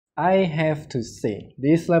I have to say,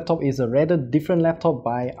 this laptop is a rather different laptop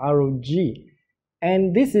by ROG.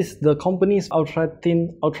 And this is the company's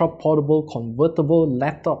ultra-thin, ultra-portable, convertible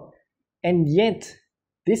laptop. And yet,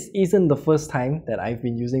 this isn't the first time that I've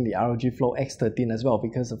been using the ROG Flow X13 as well,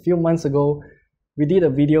 because a few months ago, we did a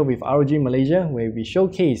video with ROG Malaysia where we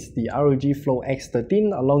showcased the ROG Flow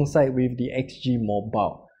X13 alongside with the XG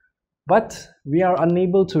Mobile. But we are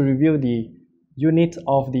unable to review the unit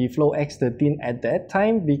of the Flow X13 at that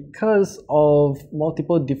time because of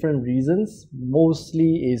multiple different reasons.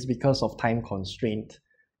 Mostly is because of time constraint.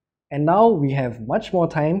 And now we have much more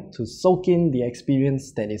time to soak in the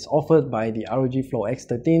experience that is offered by the ROG Flow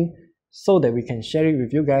X13 so that we can share it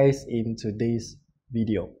with you guys in today's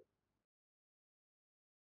video.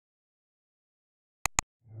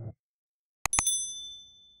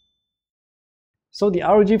 So the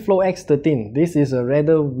ROG Flow X13, this is a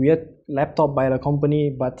rather weird laptop by the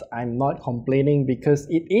company, but I'm not complaining because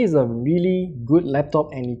it is a really good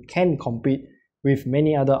laptop and it can compete with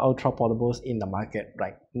many other ultra portables in the market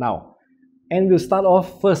right now. And we'll start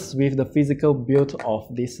off first with the physical build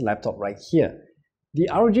of this laptop right here. The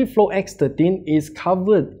ROG Flow X13 is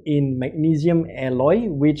covered in magnesium alloy,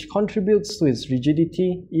 which contributes to its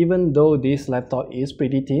rigidity even though this laptop is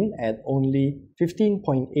pretty thin at only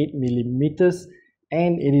 15.8 millimeters.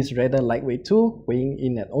 And it is rather lightweight too, weighing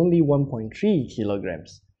in at only 1.3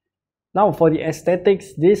 kilograms. Now for the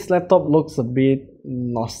aesthetics, this laptop looks a bit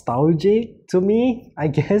nostalgic to me, I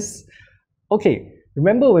guess. Okay,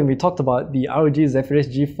 remember when we talked about the ROG Zephyrus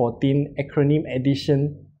G14 acronym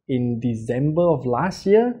edition in December of last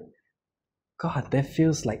year? God, that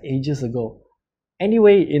feels like ages ago.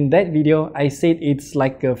 Anyway, in that video, I said it's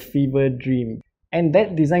like a fever dream. And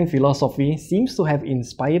that design philosophy seems to have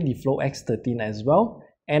inspired the Flow X13 as well.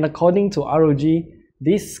 And according to ROG,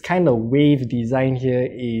 this kind of wave design here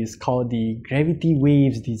is called the gravity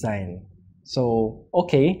waves design. So,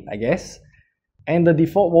 okay, I guess. And the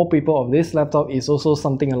default wallpaper of this laptop is also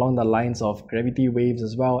something along the lines of gravity waves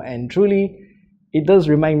as well. And truly, it does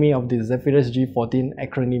remind me of the Zephyrus G14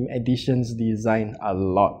 acronym edition's design a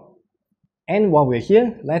lot. And while we're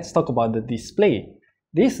here, let's talk about the display.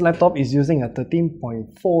 This laptop is using a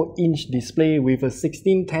 13.4-inch display with a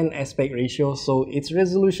 16:10 aspect ratio, so its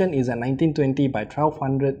resolution is at 1920 by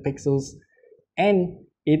 1200 pixels and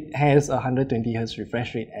it has a 120Hz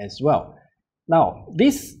refresh rate as well. Now,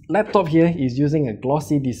 this laptop here is using a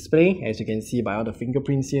glossy display, as you can see by all the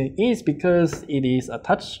fingerprints here, is because it is a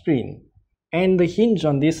touchscreen. And the hinge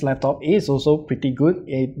on this laptop is also pretty good.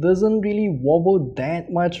 It doesn't really wobble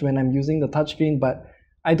that much when I'm using the touchscreen, but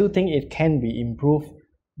I do think it can be improved.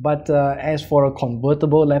 But as for a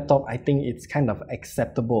convertible laptop, I think it's kind of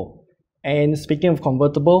acceptable. And speaking of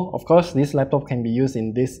convertible, of course, this laptop can be used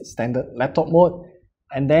in this standard laptop mode.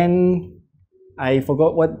 And then I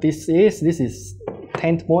forgot what this is. This is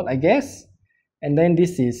tent mode, I guess. And then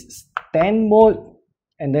this is stand mode.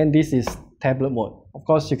 And then this is tablet mode. Of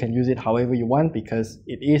course, you can use it however you want because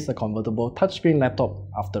it is a convertible touchscreen laptop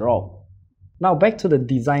after all. Now back to the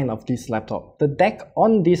design of this laptop. The deck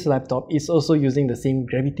on this laptop is also using the same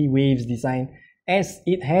gravity waves design, as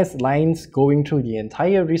it has lines going through the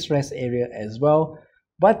entire wrist rest area as well.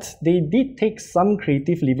 But they did take some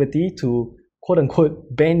creative liberty to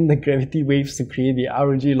quote-unquote bend the gravity waves to create the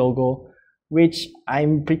ROG logo, which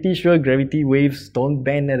I'm pretty sure gravity waves don't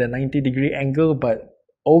bend at a 90-degree angle, but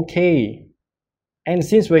okay. And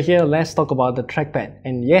since we're here, let's talk about the trackpad.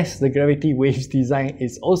 And yes, the gravity waves design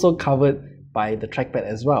is also covered by the trackpad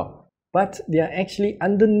as well, but they are actually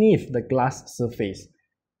underneath the glass surface.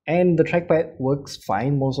 And the trackpad works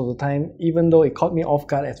fine most of the time, even though it caught me off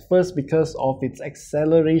guard at first because of its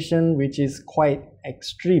acceleration, which is quite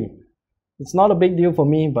extreme. It's not a big deal for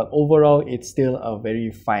me, but overall it's still a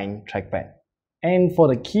very fine trackpad. And for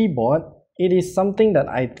the keyboard, it is something that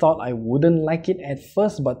I thought I wouldn't like it at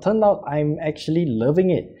first, but turned out I'm actually loving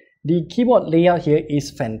it. The keyboard layout here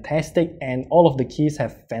is fantastic and all of the keys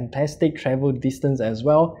have fantastic travel distance as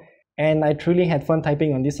well, and I truly had fun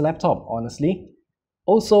typing on this laptop, honestly.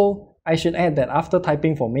 Also, I should add that after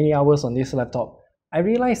typing for many hours on this laptop, I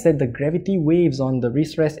realized that the gravity waves on the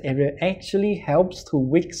wrist rest area actually helps to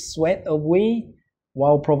wick sweat away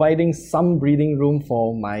while providing some breathing room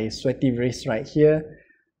for my sweaty wrist right here.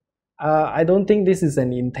 I don't think this is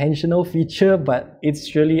an intentional feature, but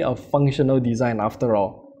it's really a functional design after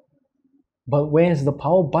all. But where's the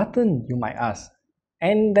power button, you might ask?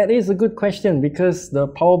 And that is a good question because the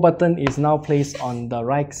power button is now placed on the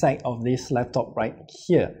right side of this laptop right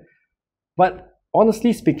here. But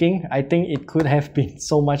honestly speaking, I think it could have been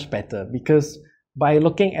so much better because by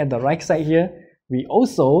looking at the right side here, we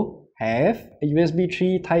also have a USB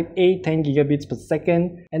 3 Type A 10 gigabits per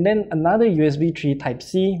second, and then another USB 3 Type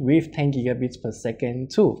C with 10 gigabits per second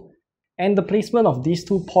too. And the placement of these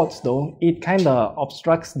two ports though, it kinda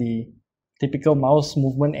obstructs the typical mouse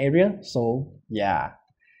movement area, so yeah.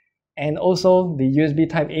 And also the USB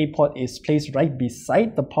Type A port is placed right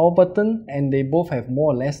beside the power button, and they both have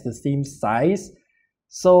more or less the same size.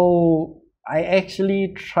 So I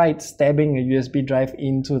actually tried stabbing a USB drive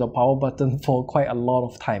into the power button for quite a lot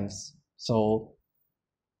of times. So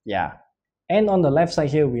yeah. And on the left side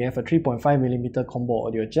here, we have a 3.5mm combo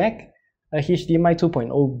audio jack, a HDMI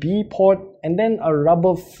 2.0B port, and then a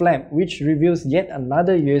rubber flap which reveals yet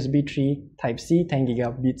another USB 3 Type C 10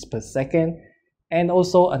 gigabits per second, and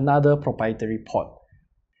also another proprietary port.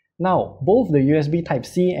 Now, both the USB Type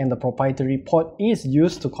C and the proprietary port is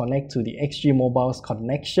used to connect to the XG Mobile's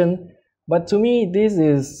connection, but to me this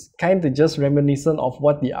is kinda just reminiscent of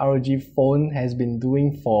what the ROG phone has been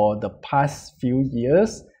doing for the past few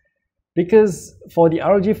years, because for the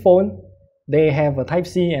ROG phone, they have a Type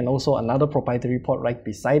C and also another proprietary port right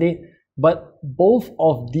beside it, but both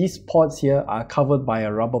of these ports here are covered by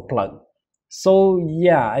a rubber plug. So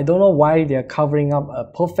yeah, I don't know why they're covering up a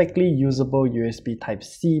perfectly usable USB Type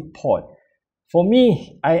C port. For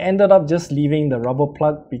me, I ended up just leaving the rubber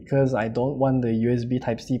plug because I don't want the USB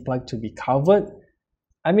Type C plug to be covered.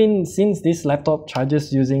 I mean, since this laptop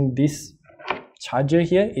charges using this charger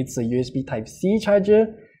here, it's a USB Type C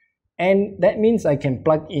charger, and that means I can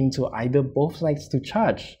plug into either both sides to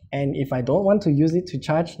charge. And if I don't want to use it to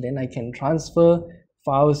charge, then I can transfer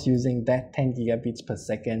files using that 10 gigabits per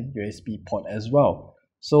second USB port as well.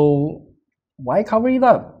 So why cover it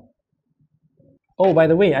up? Oh, by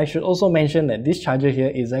the way, I should also mention that this charger here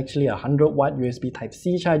is actually a 100-watt USB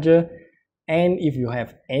Type-C charger, and if you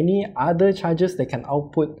have any other chargers that can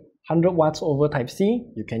output 100 watts over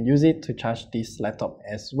Type-C, you can use it to charge this laptop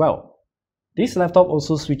as well. This laptop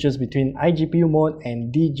also switches between iGPU mode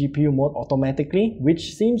and dGPU mode automatically,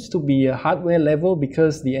 which seems to be a hardware level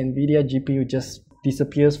because the NVIDIA GPU just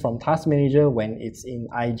disappears from Task Manager when it's in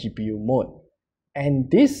iGPU mode.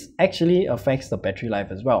 And this actually affects the battery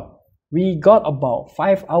life as well. We got about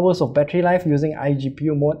 5 hours of battery life using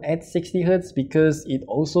iGPU mode at 60Hz because it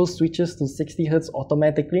also switches to 60Hz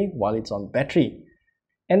automatically while it's on battery.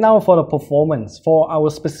 And now for the performance. For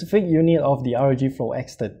our specific unit of the ROG Flow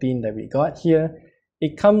X13 that we got here,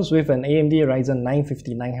 it comes with an AMD Ryzen 9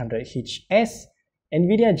 5900HS,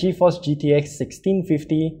 NVIDIA GeForce GTX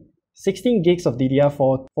 1650, 16 gigs of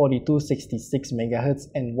DDR4, 4266 MHz,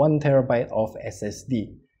 and 1TB of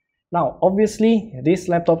SSD. Now, obviously, this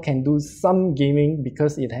laptop can do some gaming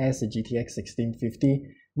because it has a GTX 1650,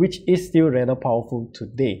 which is still rather powerful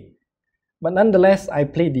today. But nonetheless, I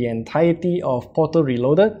played the entirety of Portal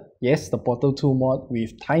Reloaded. Yes, the Portal 2 mod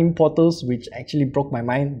with time portals, which actually broke my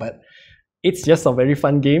mind, but it's just a very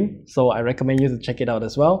fun game, so I recommend you to check it out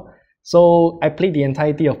as well. So I played the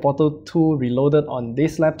entirety of Portal 2 Reloaded on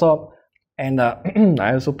this laptop, and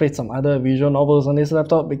I also played some other visual novels on this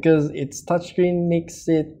laptop because its touchscreen makes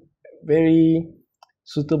it very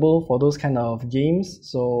suitable for those kind of games.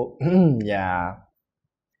 So yeah,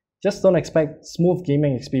 just don't expect smooth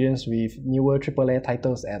gaming experience with newer AAA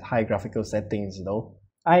titles at high graphical settings though.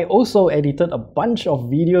 I also edited a bunch of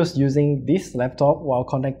videos using this laptop while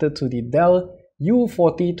connected to the Dell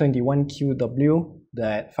U4021QW,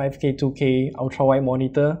 that 5K 2K ultra wide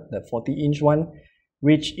monitor, the 40-inch one,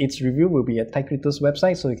 which its review will be at TechCritic's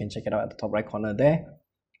website, so you can check it out at the top right corner there.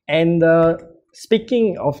 And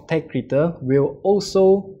speaking of TechCritic, we'll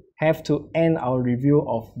also have to end our review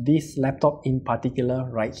of this laptop in particular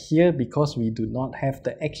right here because we do not have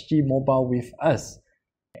the XG Mobile with us.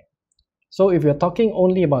 So if you're talking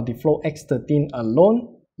only about the Flow X13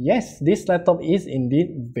 alone, yes, this laptop is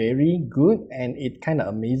indeed very good, and it kind of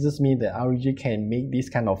amazes me that ROG can make this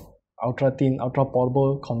kind of ultra thin, ultra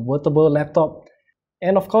portable, convertible laptop.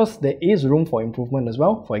 And of course, there is room for improvement as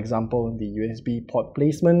well. For example, the USB port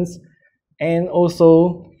placements, and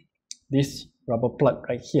also this rubber plug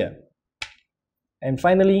right here. And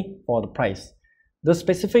finally, for the price. The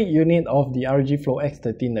specific unit of the ROG Flow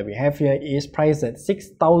X13 that we have here is priced at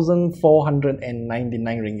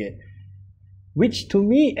 6,499 ringgit, which to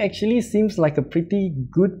me actually seems like a pretty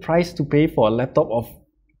good price to pay for a laptop of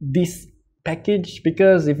this package,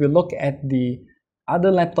 because if you look at the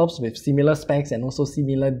other laptops with similar specs and also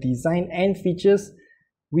similar design and features,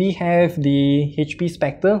 we have the HP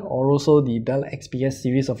Spectre or also the Dell XPS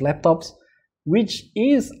series of laptops, which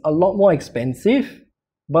is a lot more expensive.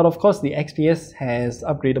 But of course, the XPS has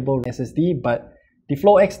upgradable SSD, but the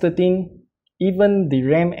Flow X13, even the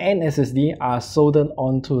RAM and SSD are soldered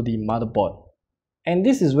onto the motherboard. And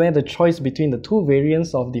this is where the choice between the two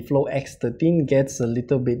variants of the Flow X13 gets a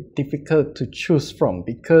little bit difficult to choose from,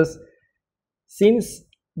 because since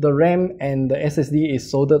the RAM and the SSD is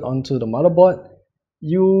soldered onto the motherboard,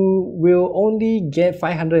 you will only get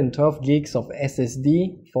 512 gigs of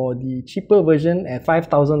SSD for the cheaper version at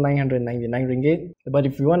 5,999 ringgit. But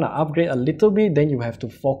if you want to upgrade a little bit, then you have to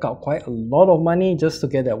fork out quite a lot of money just to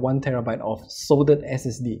get that 1TB of soldered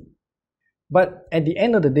SSD. But at the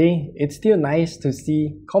end of the day, it's still nice to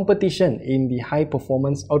see competition in the high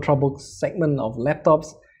performance ultrabook segment of laptops.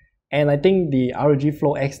 And I think the ROG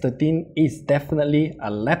Flow X13 is definitely a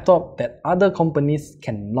laptop that other companies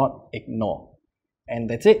cannot ignore. And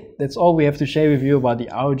that's it. That's all we have to share with you about the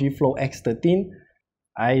ROG Flow X13.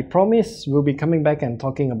 I promise we'll be coming back and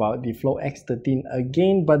talking about the Flow X13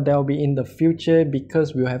 again, but that'll be in the future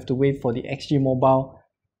because we'll have to wait for the XG Mobile.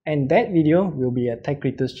 And that video will be at Tech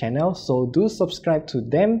Creators channel, so do subscribe to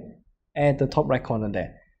them at the top right corner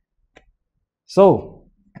there. So,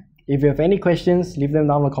 if you have any questions, leave them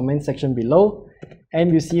down in the comment section below,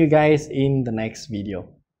 and we'll see you guys in the next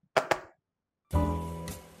video.